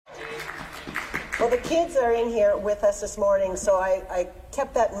Well, the kids are in here with us this morning, so I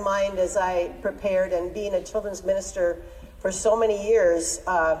kept that in mind as I prepared, and being a children's minister for so many years,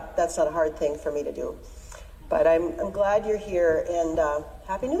 that's not a hard thing for me to do. But I'm glad you're here, and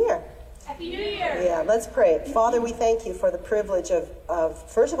Happy New Year. Happy New Year. Yeah, let's pray. Father, we thank you for the privilege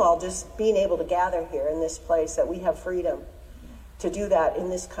of, first of all, just being able to gather here in this place, that we have freedom to do that in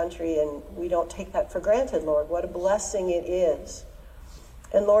this country, and we don't take that for granted, Lord. What a blessing it is.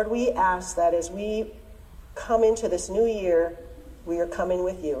 And Lord, we ask that as we come into this new year, we are coming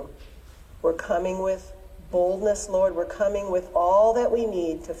with you. We're coming with boldness, Lord. We're coming with all that we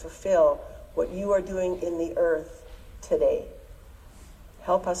need to fulfill what you are doing in the earth today.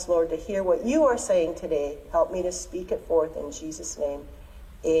 Help us, Lord, to hear what you are saying today. Help me to speak it forth in Jesus' name.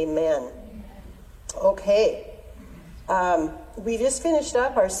 Amen. Okay. We just finished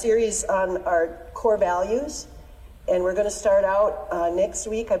up our series on our core values. And we're going to start out next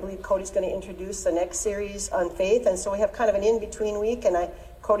week. I believe Cody's going to introduce the next series on faith. And so we have kind of an in-between week. And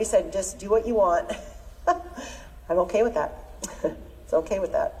Cody said, just do what you want. I'm okay with that. It's okay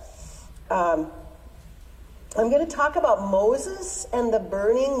with that. I'm going to talk about Moses and the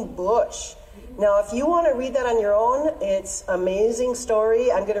burning bush. Now, if you want to read that on your own, it's an amazing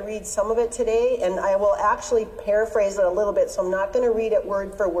story. I'm going to read some of it today. And I will actually paraphrase it a little bit. So I'm not going to read it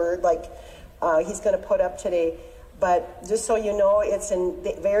word for word like he's going to put up today. But just so you know, it's in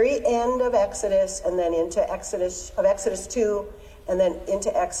the very end of Exodus, and then into Exodus 2, and then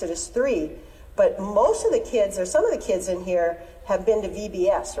into Exodus 3. But most of the kids, or some of the kids in here, have been to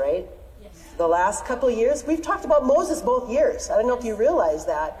VBS, right? Yes. The last couple of years. We've talked about Moses both years. I don't know if you realize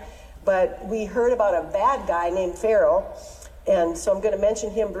that. But we heard about a bad guy named Pharaoh. And so I'm going to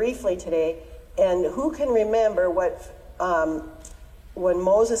mention him briefly today. And who can remember what... when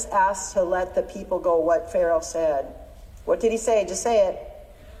Moses asked to let the people go, what Pharaoh said? What did he say? Just say it.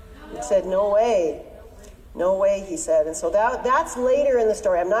 He said, no way. No way, he said. And so that's later in the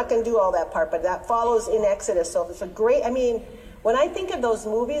story. I'm not going to do all that part, but that follows in Exodus. So it's a great, when I think of those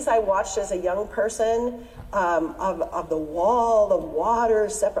movies I watched as a young person, of the wall of water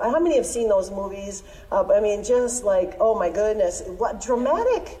separate. How many have seen those movies? Just like, oh my goodness, what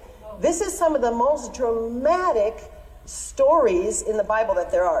dramatic. This is some of the most dramatic stories in the Bible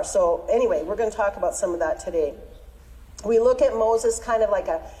that there are. So anyway, we're going to talk about some of that today. We look at Moses kind of like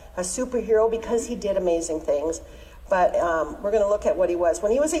a superhero because he did amazing things. But we're going to look at what he was.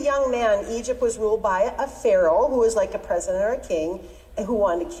 When he was a young man, Egypt was ruled by a pharaoh who was like a president or a king and who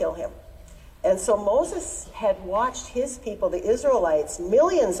wanted to kill him. And so Moses had watched his people, the Israelites,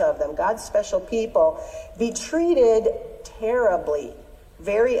 millions of them, God's special people, be treated terribly,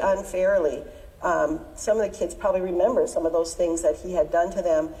 very unfairly. Some of the kids probably remember some of those things that he had done to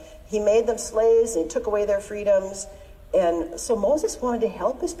them. He made them slaves and he took away their freedoms. And so Moses wanted to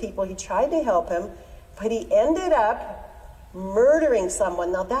help his people. He tried to help him, but he ended up murdering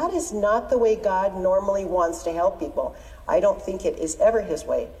someone. Now that is not the way God normally wants to help people. I don't think it is ever his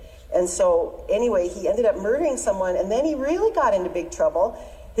way. And so anyway, he ended up murdering someone, and then he really got into big trouble.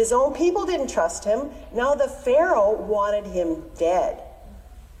 His own people didn't trust him. Now the Pharaoh wanted him dead.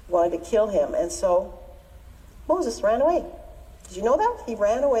 Wanted to kill him. And so Moses ran away. Did you know that? He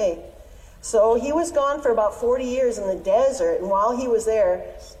ran away. So he was gone for about 40 years in the desert. And while he was there,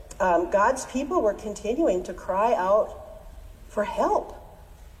 God's people were continuing to cry out for help.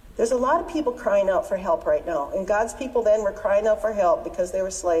 There's a lot of people crying out for help right now. And God's people then were crying out for help because they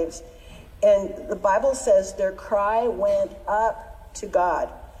were slaves. And the Bible says their cry went up to God.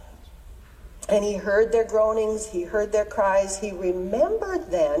 And he heard their groanings, he heard their cries, he remembered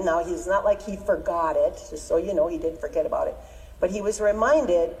then. Now, he's not like he forgot it, just so you know, he didn't forget about it. But he was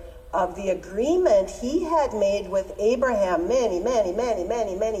reminded of the agreement he had made with Abraham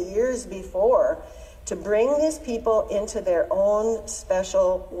many years before to bring his people into their own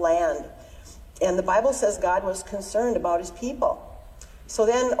special land. And the Bible says God was concerned about his people. So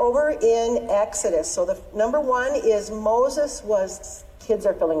then over in Exodus, so the number one is Moses was, kids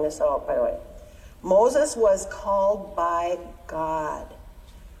are filling this out, by the way. Moses was called by God.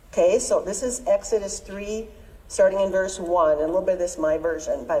 Okay, so this is Exodus 3, starting in verse 1. And a little bit of this, my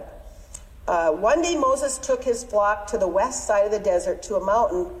version. But one day Moses took his flock to the west side of the desert to a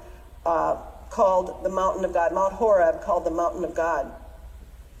mountain called the Mountain of God, Mount Horeb, called the Mountain of God.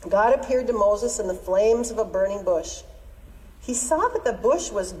 God appeared to Moses in the flames of a burning bush. He saw that the bush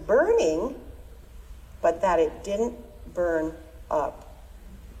was burning, but that it didn't burn up.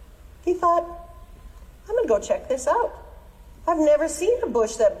 He thought, I'm going to go check this out. I've never seen a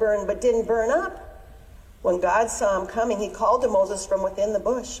bush that burned but didn't burn up. When God saw him coming, he called to Moses from within the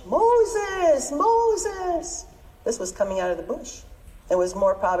bush, Moses, Moses. This was coming out of the bush. It was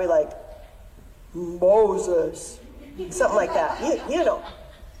more probably like, Moses. Something like that. You know.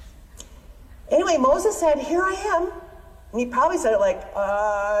 Anyway, Moses said, here I am. And he probably said it like,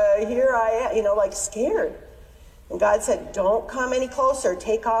 here I am, like scared. And God said, don't come any closer.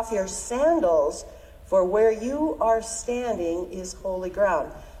 Take off your sandals, for where you are standing is holy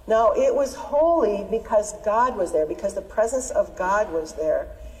ground. Now, it was holy because God was there, because the presence of God was there.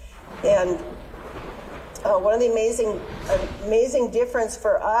 And one of the amazing difference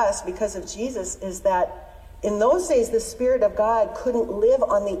for us because of Jesus is that in those days, the Spirit of God couldn't live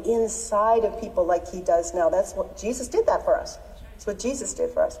on the inside of people like he does now. That's what Jesus did that for us. That's what Jesus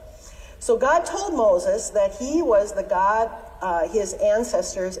did for us. So God told Moses that he was the God his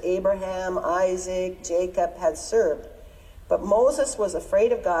ancestors, Abraham, Isaac, Jacob, had served. But Moses was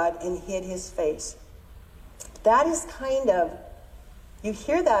afraid of God and hid his face. That is kind of, you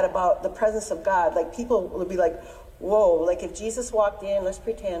hear that about the presence of God. Like people will be like, whoa, like if Jesus walked in, let's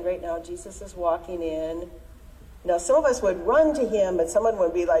pretend right now Jesus is walking in. Now, some of us would run to him, but someone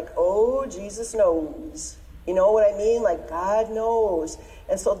would be like, oh, Jesus knows. You know what I mean? Like, God knows.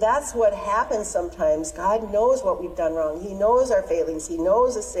 And so that's what happens sometimes. God knows what we've done wrong. He knows our failings. He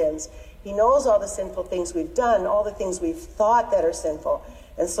knows the sins. He knows all the sinful things we've done, all the things we've thought that are sinful.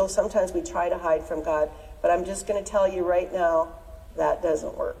 And so sometimes we try to hide from God. But I'm just going to tell you right now, that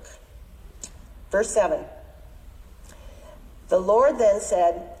doesn't work. Verse 7. The Lord then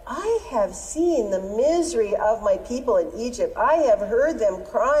said, I have seen the misery of my people in Egypt. I have heard them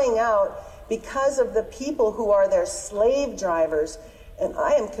crying out because of the people who are their slave drivers, and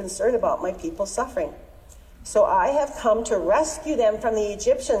I am concerned about my people suffering. So I have come to rescue them from the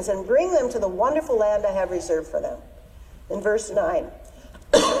Egyptians and bring them to the wonderful land I have reserved for them. In verse 9,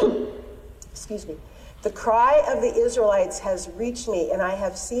 excuse me, the cry of the Israelites has reached me, and I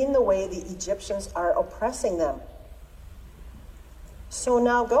have seen the way the Egyptians are oppressing them. So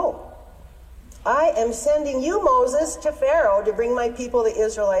now go. I am sending you, Moses, to Pharaoh to bring my people, the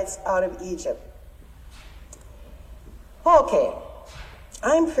Israelites, out of Egypt. Okay,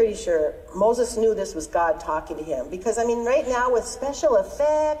 I'm pretty sure Moses knew this was God talking to him. Because, I mean, right now with special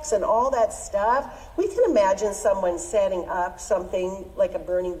effects and all that stuff, we can imagine someone setting up something like a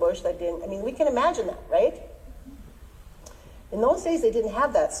burning bush that didn't, we can imagine that, right? In those days, they didn't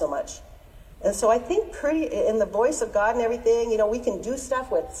have that so much. And so I think in the voice of God and everything, we can do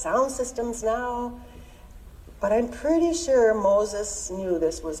stuff with sound systems now. But I'm pretty sure Moses knew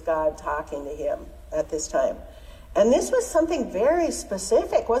this was God talking to him at this time. And this was something very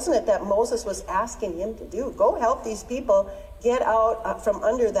specific, wasn't it, that Moses was asking him to do? Go help these people get out from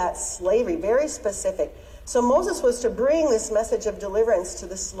under that slavery. Very specific. So Moses was to bring this message of deliverance to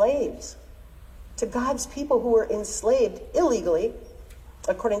the slaves, to God's people who were enslaved illegally.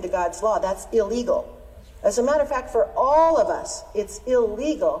 According to God's law, that's illegal. As a matter of fact, for all of us, it's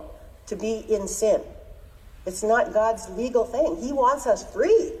illegal to be in sin. It's not God's legal thing. He wants us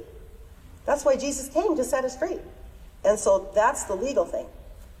free. That's why Jesus came, to set us free. And so that's the legal thing.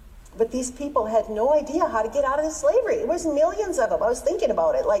 But these people had no idea how to get out of this slavery. It was millions of them. I was thinking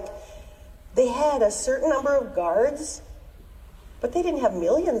about it. Like, they had a certain number of guards, but they didn't have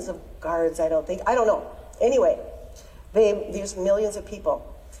millions of guards, I don't think. I don't know. Anyway, there's millions of people.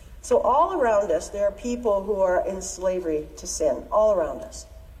 So all around us, there are people who are in slavery to sin, all around us.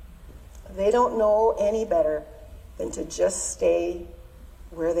 They don't know any better than to just stay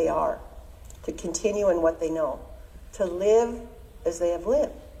where they are, to continue in what they know, to live as they have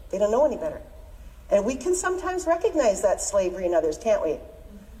lived. They don't know any better. And we can sometimes recognize that slavery in others, can't we?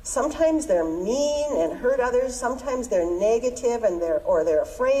 Sometimes they're mean and hurt others. Sometimes they're negative and they're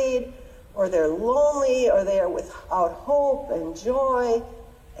afraid, or they're lonely, or they are without hope and joy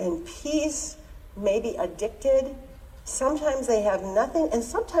and peace, maybe addicted. Sometimes they have nothing, and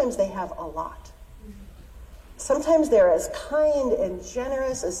sometimes they have a lot. Sometimes they're as kind and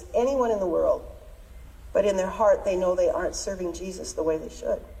generous as anyone in the world, but in their heart they know they aren't serving Jesus the way they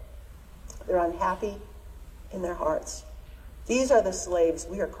should. They're unhappy in their hearts. These are the slaves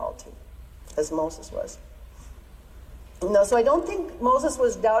we are called to, as Moses was. No, so I don't think Moses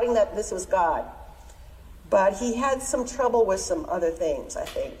was doubting that this was God, but he had some trouble with some other things, I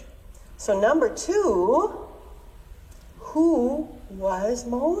think. So number 2, who was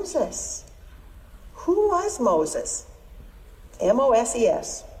Moses? Who was Moses?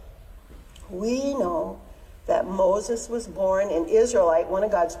 M-O-S-E-S. We know that Moses was born an Israelite, one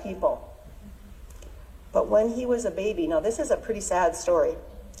of God's people. But when he was a baby, now this is a pretty sad story.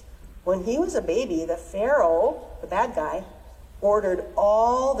 When he was a baby, the Pharaoh, the bad guy, ordered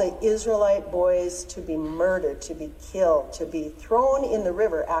all the Israelite boys to be murdered, to be killed, to be thrown in the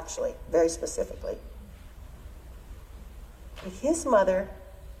river, actually, very specifically. But his mother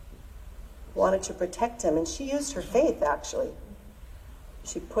wanted to protect him, and she used her faith, actually.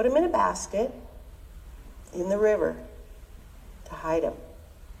 She put him in a basket in the river to hide him.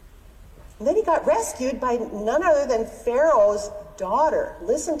 And then he got rescued by none other than Pharaoh's daughter.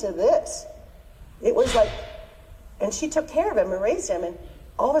 Listen to this. It was like, and she took care of him and raised him, and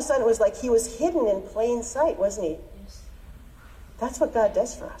all of a sudden it was like he was hidden in plain sight, wasn't he? Yes. That's what God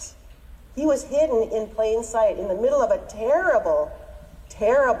does for us. He was hidden in plain sight in the middle of a terrible,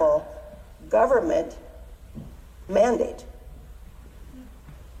 terrible government mandate.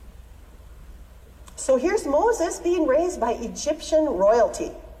 So here's Moses being raised by Egyptian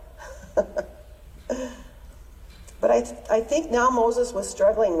royalty. But I think now Moses was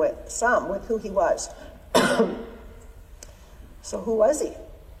struggling with who he was. So who was he?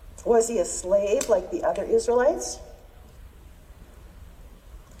 Was he a slave like the other Israelites?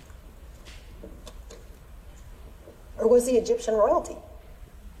 Or was he Egyptian royalty?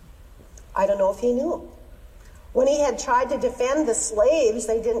 I don't know if he knew. When he had tried to defend the slaves,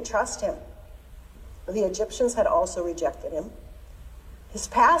 they didn't trust him. The Egyptians had also rejected him. His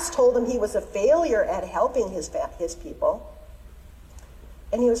past told him he was a failure at helping his people.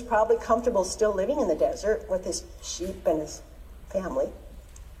 And he was probably comfortable still living in the desert with his sheep and his family.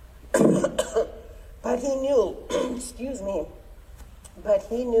 But he knew, but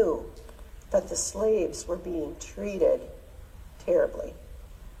he knew that the slaves were being treated terribly.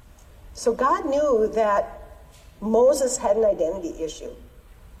 So God knew that Moses had an identity issue,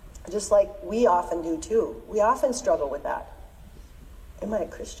 just like we often do too. We often struggle with that. Am I a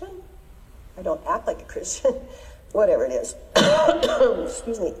Christian? I don't act like a Christian. Whatever it is.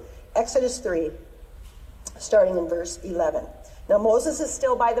 Excuse me. Exodus 3, starting in verse 11. Now Moses is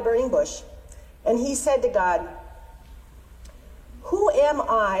still by the burning bush, and he said to God, "Who am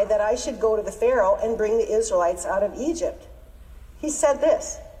I that I should go to the Pharaoh and bring the Israelites out of Egypt?" He said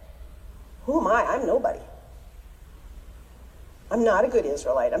this, "Who am I? I'm nobody. I'm not a good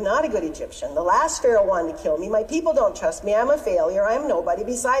Israelite. I'm not a good Egyptian. The last Pharaoh wanted to kill me. My people don't trust me. I'm a failure. I'm nobody.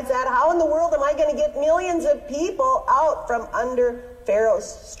 Besides that, how in the world am I going to get millions of people out from under Pharaoh's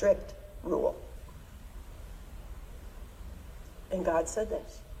strict rule?" And God said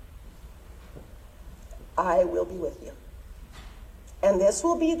this, "I will be with you. And this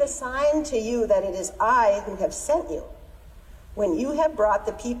will be the sign to you that it is I who have sent you. When you have brought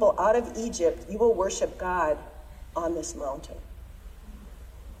the people out of Egypt, you will worship God on this mountain."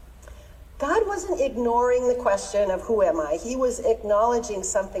 God wasn't ignoring the question of who am I. He was acknowledging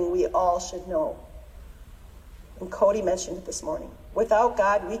something we all should know. And Cody mentioned it this morning. Without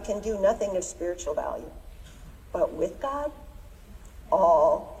God, we can do nothing of spiritual value. But with God,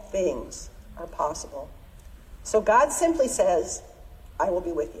 all things are possible. So God simply says, "I will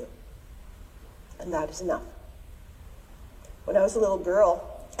be with you." And that is enough. When I was a little girl,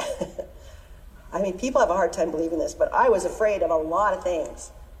 I mean, people have a hard time believing this, but I was afraid of a lot of things.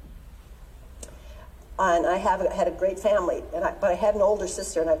 And I had a great family, but I had an older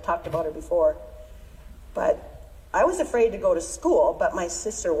sister, and I've talked about her before. But I was afraid to go to school, but my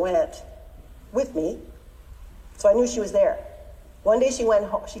sister went with me, so I knew she was there. One day she went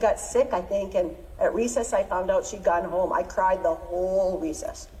home. She got sick, I think, and at recess I found out she'd gone home. I cried the whole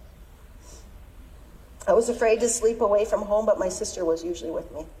recess. I was afraid to sleep away from home, but my sister was usually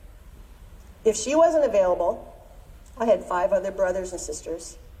with me. If she wasn't available, I had 5 other brothers and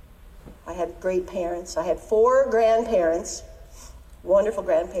sisters. I had great parents. I had 4 grandparents, wonderful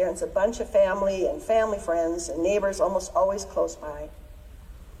grandparents, a bunch of family and family friends and neighbors almost always close by.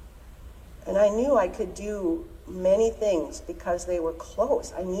 And I knew I could do many things because they were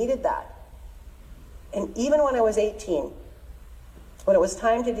close. I needed that. And even when I was 18, when it was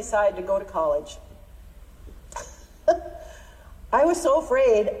time to decide to go to college, I was so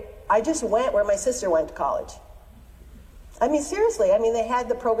afraid, I just went where my sister went to college. I mean, seriously, they had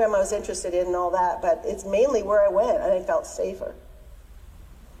the program I was interested in and all that, but it's mainly where I went, and I felt safer.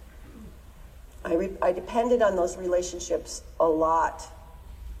 I depended on those relationships a lot.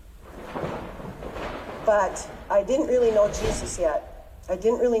 But I didn't really know Jesus yet. I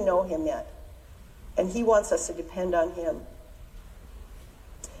didn't really know him yet. And he wants us to depend on him.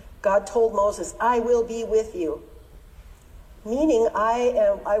 God told Moses, "I will be with you." Meaning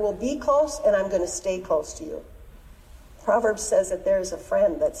I will be close and I'm going to stay close to you. Proverbs says that there's a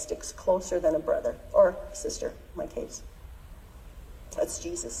friend that sticks closer than a brother or sister, in my case. That's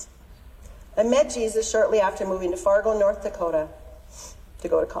Jesus. I met Jesus shortly after moving to Fargo, North Dakota to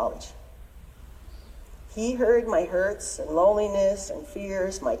go to college. He heard my hurts and loneliness and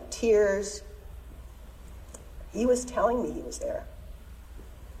fears, my tears. He was telling me he was there.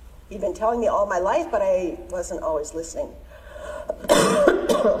 He'd been telling me all my life, but I wasn't always listening.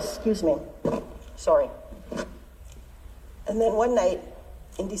 Excuse me. Sorry. And then one night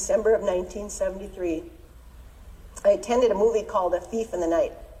in December of 1973, I attended a movie called A Thief in the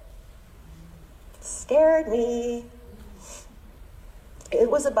Night. Scared me. It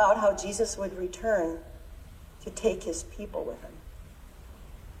was about how Jesus would return to take his people with him.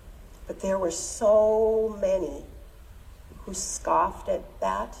 But there were so many who scoffed at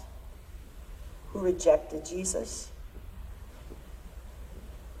that, who rejected Jesus,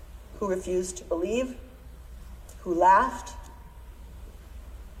 who refused to believe, who laughed.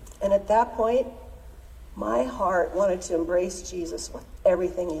 And at that point, my heart wanted to embrace Jesus with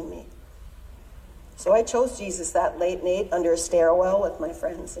everything in me. So I chose Jesus that late night under a stairwell with my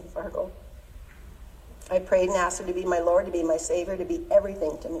friends in Fargo. I prayed and asked him to be my Lord, to be my Savior, to be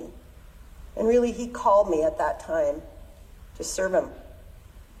everything to me. And really, he called me at that time to serve him.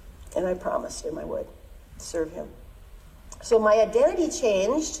 And I promised him I would serve him. So my identity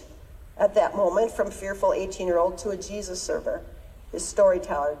changed at that moment from fearful 18-year-old to a Jesus server, his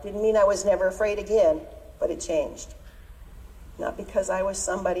storyteller. Didn't mean I was never afraid again, but it changed. Not because I was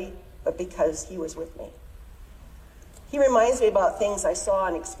somebody, but because he was with me. He reminds me about things I saw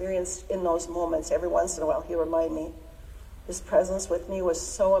and experienced in those moments. Every once in a while, he'll remind me. His presence with me was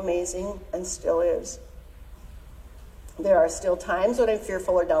so amazing and still is. There are still times when I'm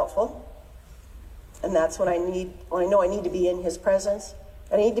fearful or doubtful. And that's when I know I need to be in his presence.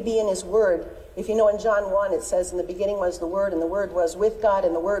 I need to be in his word. If you know, in John 1, it says, in the beginning was the Word, and the Word was with God,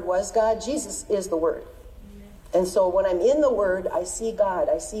 and the Word was God. Jesus is the Word. And so when I'm in the Word, I see God,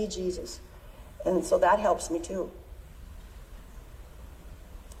 I see Jesus. And so that helps me too.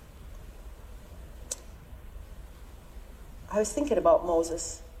 I was thinking about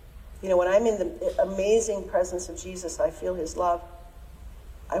Moses. You know, when I'm in the amazing presence of Jesus, I feel his love.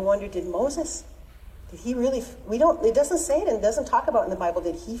 I wonder, did Moses, did he really, it doesn't say it and it doesn't talk about it in the Bible,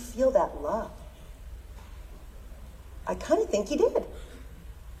 did he feel that love? I kind of think he did.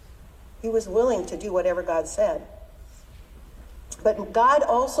 He was willing to do whatever God said. But God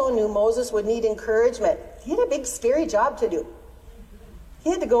also knew Moses would need encouragement. He had a big, scary job to do.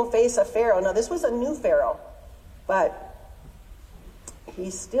 He had to go face a Pharaoh. Now, this was a new Pharaoh, but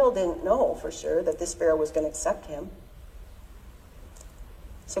he still didn't know for sure that this Pharaoh was going to accept him.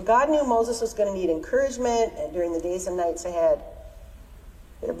 So God knew Moses was going to need encouragement, and during the days and nights ahead,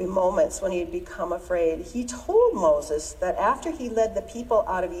 there'd be moments when he'd become afraid. He told Moses that after he led the people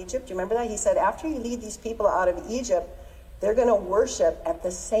out of Egypt, do you remember that? He said, after you lead these people out of Egypt, they're going to worship at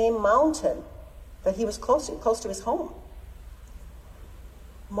the same mountain that he was close to his home.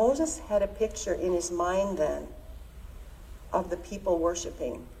 Moses had a picture in his mind then of the people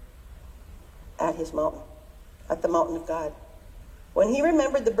worshiping at his mountain, at the mountain of God. When he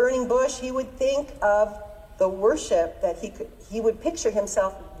remembered the burning bush, he would think of the worship that he would picture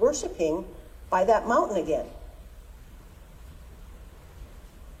himself worshiping by that mountain again.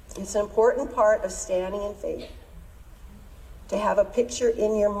 It's an important part of standing in faith, to have a picture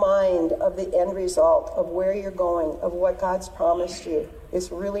in your mind of the end result, of where you're going, of what God's promised you.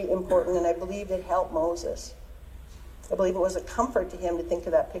 It's really important, and I believe it helped Moses. I believe it was a comfort to him to think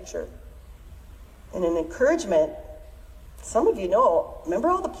of that picture. And an encouragement. Some of you know, remember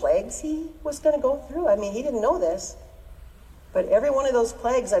all the plagues he was going to go through? I mean, he didn't know this. But every one of those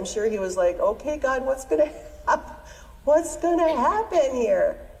plagues, I'm sure he was like, okay, God, what's going to happen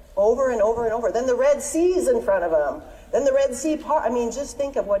here? Over and over and over. Then the Red Sea's in front of him. Then the Red Sea part. I mean, just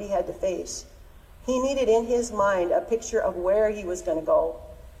think of what he had to face. He needed in his mind a picture of where he was going to go.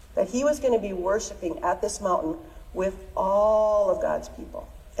 That he was going to be worshiping at this mountain with all of God's people.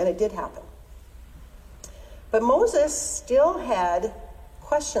 And it did happen. But Moses still had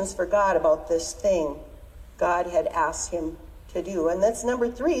questions for God about this thing God had asked him to do. And that's number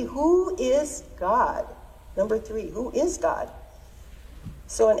 3. Who is God? Number 3, who is God?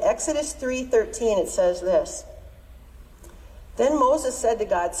 So in Exodus 3:13, it says this. Then Moses said to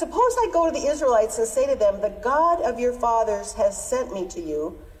God, suppose I go to the Israelites and say to them, the God of your fathers has sent me to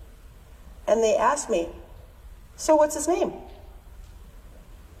you. And they ask me, so what's his name?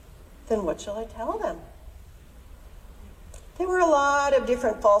 Then what shall I tell them? There were a lot of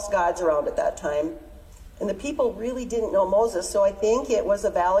different false gods around at that time. And the people really didn't know Moses, so I think it was a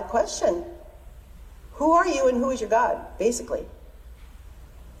valid question. Who are you and who is your God? Basically.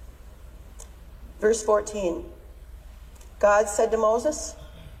 Verse 14. God said to Moses,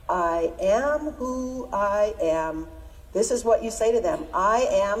 I am who I am. This is what you say to them. I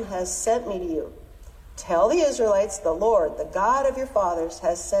am has sent me to you. Tell the Israelites, the Lord, the God of your fathers,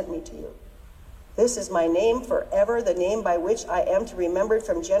 has sent me to you. This is my name forever, the name by which I am to be remembered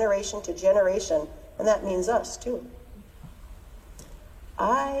from generation to generation. And that means us too.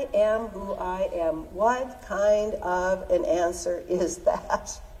 I am who I am. What kind of an answer is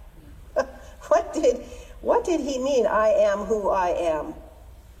that? What did he mean, I am who I am?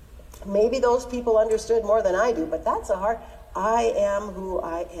 Maybe those people understood more than I do, but that's a hard, I am who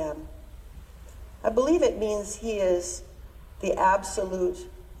I am. I believe it means he is the absolute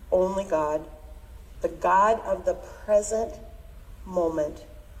only God, the God of the present moment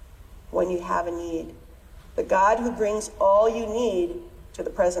when you have a need, the God who brings all you need to the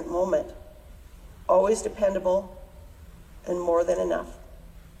present moment, always dependable and more than enough.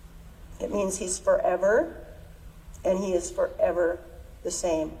 It means he's forever, and he is forever the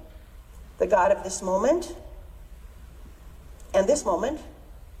same. The God of this moment, and this moment,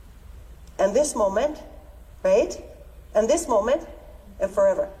 and this moment, right? And this moment, and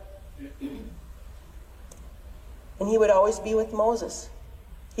forever. And he would always be with Moses.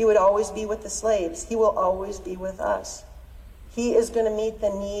 He would always be with the slaves. He will always be with us. He is going to meet the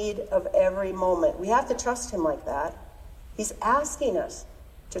need of every moment. We have to trust him like that. He's asking us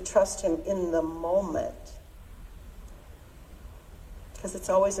to trust him in the moment. Because it's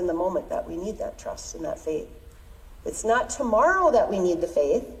always in the moment that we need that trust and that faith. It's not tomorrow that we need the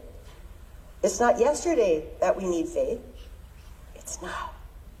faith. It's not yesterday that we need faith. It's now.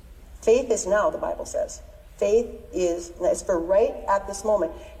 Faith is now, the Bible says. Faith is for right at this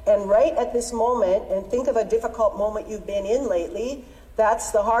moment. And right at this moment, and think of a difficult moment you've been in lately,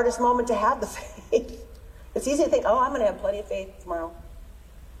 that's the hardest moment to have the faith. It's easy to think, oh, I'm going to have plenty of faith tomorrow.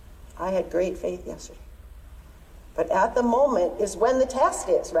 I had great faith yesterday. But at the moment is when the test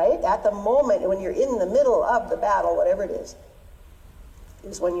is, right? At the moment, when you're in the middle of the battle, whatever it is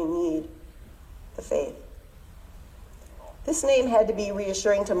when you need the faith. This name had to be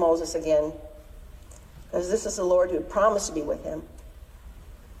reassuring to Moses again, because this is the Lord who had promised to be with him.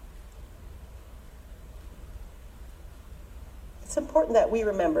 It's important that we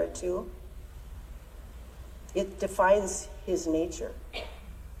remember it too. It defines his nature.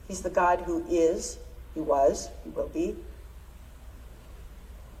 He's the God who is, he was, he will be.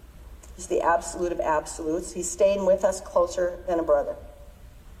 He's the absolute of absolutes. He's staying with us closer than a brother.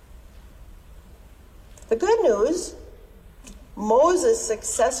 The good news, Moses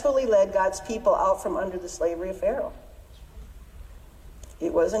successfully led God's people out from under the slavery of Pharaoh.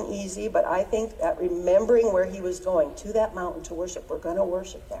 It wasn't easy, but I think that remembering where he was going, to that mountain to worship, we're going to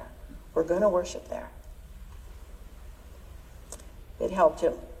worship there. We're going to worship there. It helped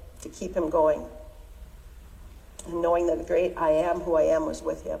him to keep him going. And knowing that the great I am who I am was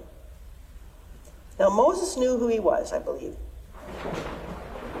with him. Now Moses knew who he was, I believe.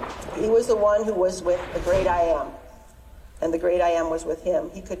 He was the one who was with the great I am. And the great I am was with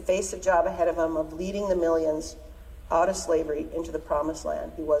him. He could face the job ahead of him of leading the millions out of slavery into the promised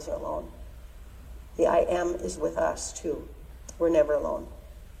land. He wasn't alone. The I am is with us too. We're never alone.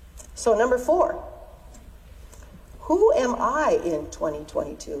 So number 4. Who am I in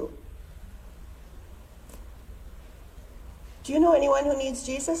 2022? Do you know anyone who needs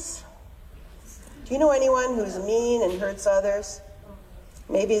Jesus? Do you know anyone who's mean and hurts others?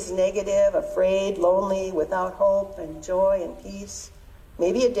 Maybe is negative, afraid, lonely, without hope and joy and peace.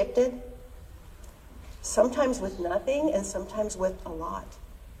 Maybe addicted. Sometimes with nothing and sometimes with a lot.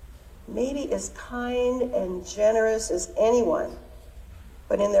 Maybe as kind and generous as anyone,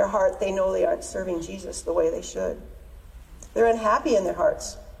 but in their heart they know they aren't serving Jesus the way they should. They're unhappy in their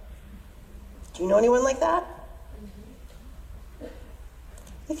hearts. Do you know anyone like that?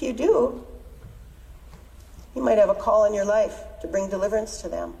 If you do, you might have a call in your life to bring deliverance to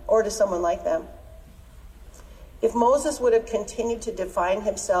them or to someone like them. If Moses would have continued to define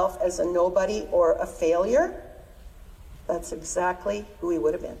himself as a nobody or a failure, that's exactly who he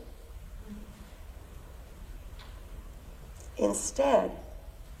would have been. Instead,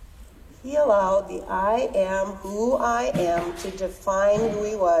 he allowed the I am who I am to define who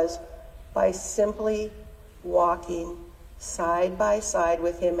he was by simply walking side by side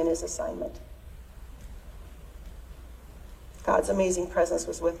with him in his assignment. God's amazing presence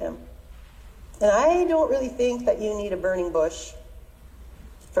was with him. And I don't really think that you need a burning bush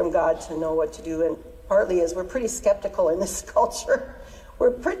from God to know what to do. And partly is we're pretty skeptical in this culture. We're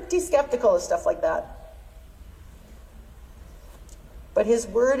pretty skeptical of stuff like that. But his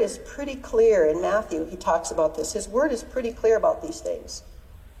word is pretty clear. In Matthew, he talks about this. His word is pretty clear about these things.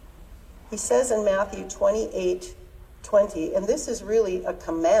 He says in Matthew 28:20, and this is really a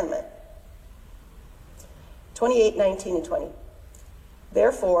commandment. 28:19 and 20.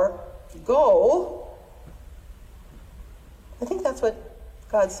 Therefore, go. I think that's what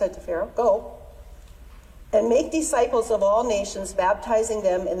God said to Pharaoh. Go and make disciples of all nations, baptizing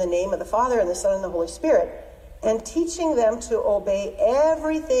them in the name of the Father and the Son and the Holy Spirit, and teaching them to obey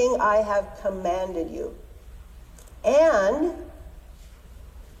everything I have commanded you. And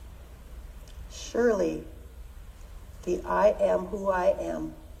surely the I am who I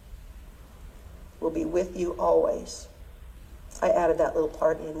am will be with you always. I added that little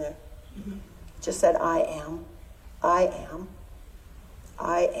part in there. Just said I am. I am.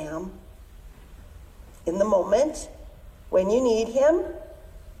 I am. In the moment, when you need him,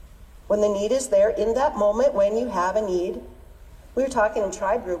 when the need is there, in that moment when you have a need. We were talking in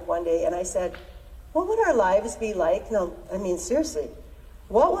tribe group one day, and I said, what would our lives be like? No, I mean, seriously.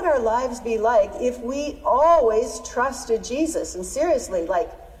 What would our lives be like if we always trusted Jesus? And seriously, like,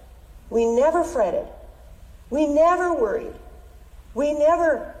 we never fretted. We never worried. We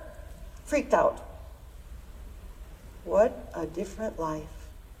never freaked out. What a different life.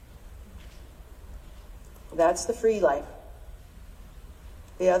 That's the free life.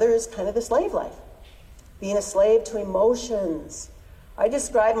 The other is kind of the slave life. Being a slave to emotions. I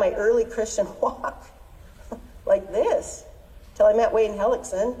described my early Christian walk like this, till I met Wayne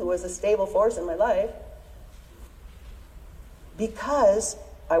Hellickson, who was a stable force in my life, because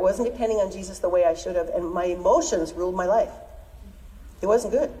I wasn't depending on Jesus the way I should have, and my emotions ruled my life. It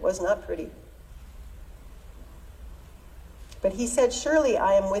wasn't good. It was not pretty. But he said, surely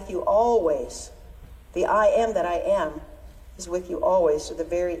I am with you always. The I am that I am is with you always to the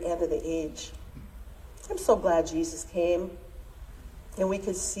very end of the age. I'm so glad Jesus came, and we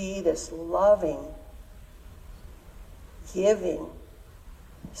could see this loving, giving,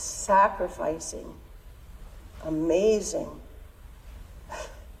 sacrificing, amazing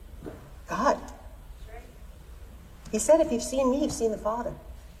God. He said, if you've seen me, you've seen the Father.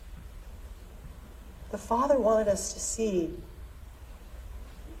 The Father wanted us to see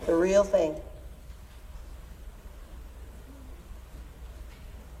the real thing.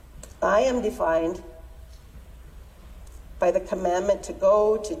 I am defined by the commandment to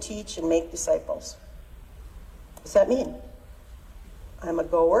go, to teach, and make disciples. What does that mean? I'm a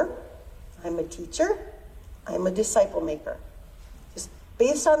goer, I'm a teacher, I'm a disciple maker. Just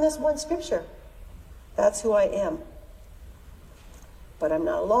based on this one scripture, that's who I am. But I'm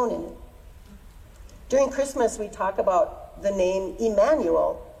not alone in it. During Christmas, we talk about the name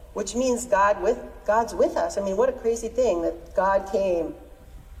Emmanuel, which means God's with us. I mean, what a crazy thing that God came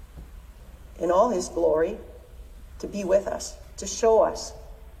in all his glory to be with us, to show us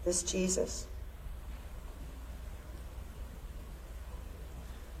this Jesus.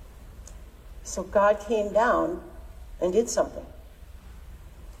 So God came down and did something.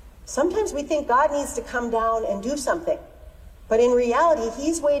 Sometimes we think God needs to come down and do something. But in reality,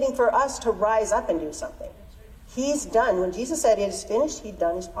 he's waiting for us to rise up and do something. He's done. When Jesus said it is finished, he'd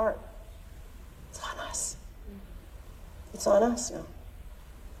done his part. It's on us. It's on us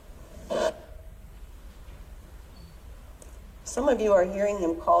now. Some of you are hearing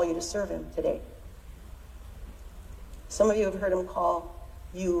him call you to serve him today. Some of you have heard him call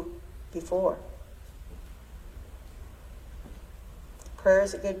you before. Prayer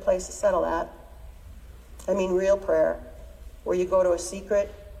is a good place to settle that. I mean, real prayer, where you go to a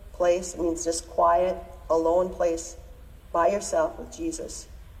secret place. It means just quiet, alone place by yourself with Jesus.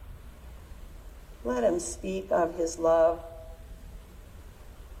 Let him speak of his love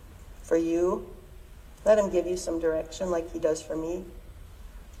for you. Let him give you some direction like he does for me.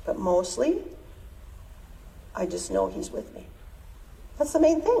 But mostly, I just know he's with me. That's the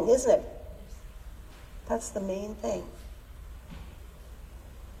main thing, isn't it? That's the main thing.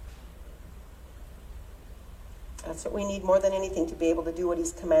 That's what we need more than anything to be able to do what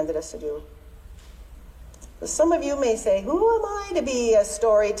he's commanded us to do. So some of you may say, who am I to be a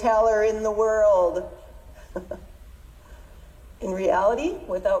storyteller in the world? In reality,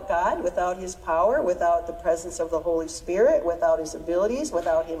 without God, without his power, without the presence of the Holy Spirit, without his abilities,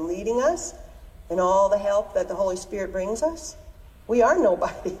 without him leading us, and all the help that the Holy Spirit brings us, we are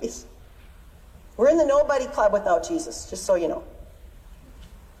nobodies. We're in the nobody club without Jesus, just so you know.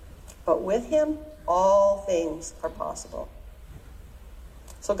 But with him, all things are possible.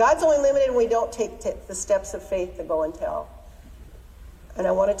 So God's only limited when we don't take the steps of faith to go and tell. And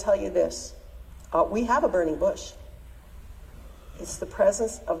I want to tell you this. We have a burning bush. It's the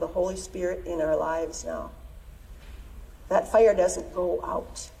presence of the Holy Spirit in our lives now. That fire doesn't go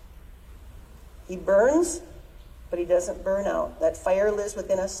out. He burns, but he doesn't burn out. That fire lives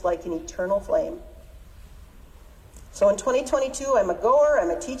within us like an eternal flame. So in 2022, I'm a goer, I'm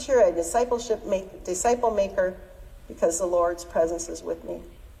a teacher, a disciple maker, because the Lord's presence is with me.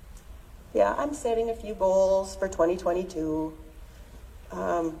 Yeah, I'm setting a few goals for 2022.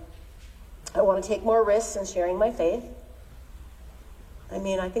 I want to take more risks in sharing my faith. I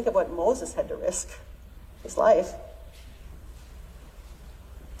mean, I think of what Moses had to risk. his life.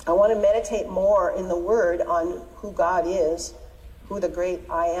 I want to meditate more in the Word on who God is, who the great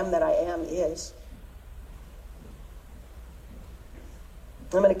I am that I am is.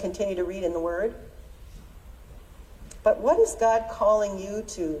 I'm going to continue to read in the Word. But what is God calling you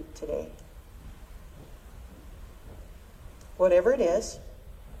to today? Whatever it is,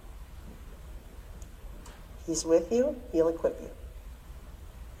 he's with you, he'll equip you.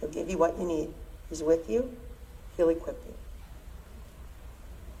 He'll give you what you need. He's with you, he'll equip you.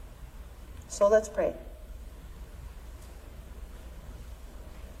 So let's pray.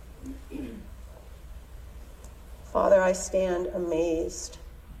 Father, I stand amazed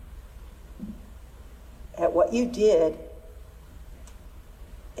at what you did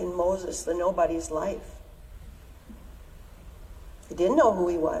in Moses, the nobody's life. He didn't know who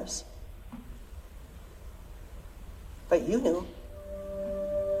he was, but you knew.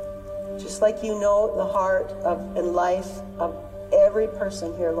 Just like you know the heart of and life of every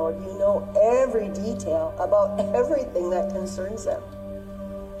person here, Lord. You know every detail about everything that concerns them.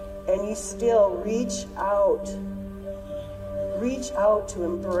 And you still reach out to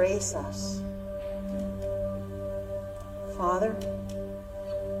embrace us. Father,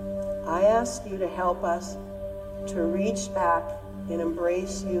 I ask you to help us to reach back and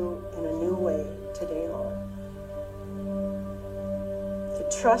embrace you in a new way today, Lord. To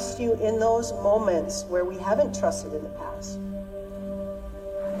trust you in those moments where we haven't trusted in the past.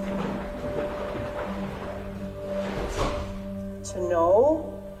 To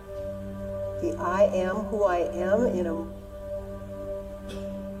know the I am who I am in a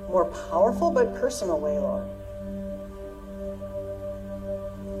more powerful but personal way, Lord.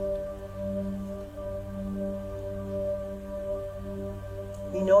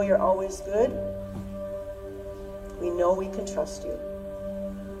 We know you're always good. We know we can trust you.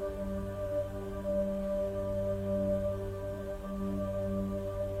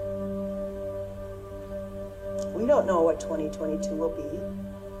 We don't know what 2022 will be,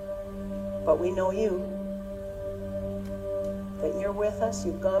 but we know you, that you're with us,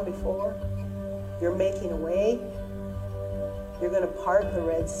 you've gone before, you're making a way, you're going to part the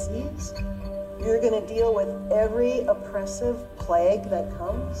Red Seas, you're going to deal with every oppressive plague that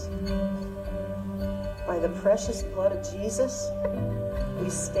comes. By the precious blood of Jesus, we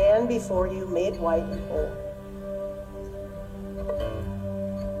stand before you made white and whole.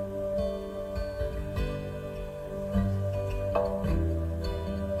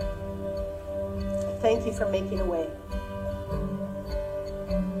 Thank you for making a way.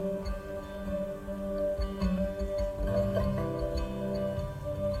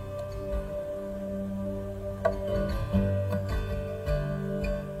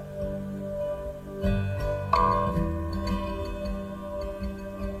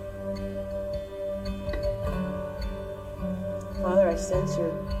 Father, I sense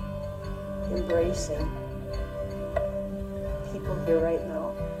you're embracing people here right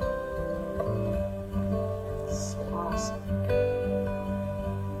now. It's so awesome.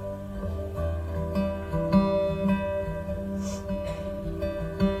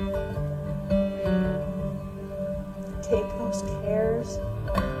 Take those cares,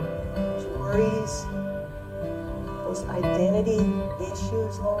 those worries, those identity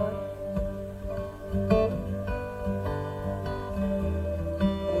issues, Lord.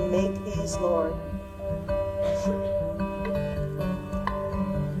 Make these, Lord,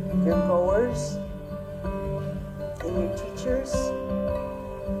 your goers and your teachers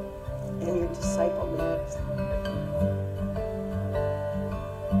and your disciple makers.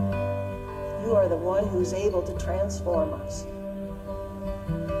 You are the one who's able to transform us.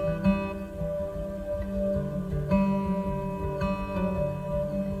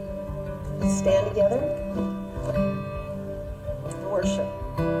 Let's stand together and worship.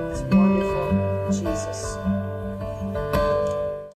 Wonderful Jesus.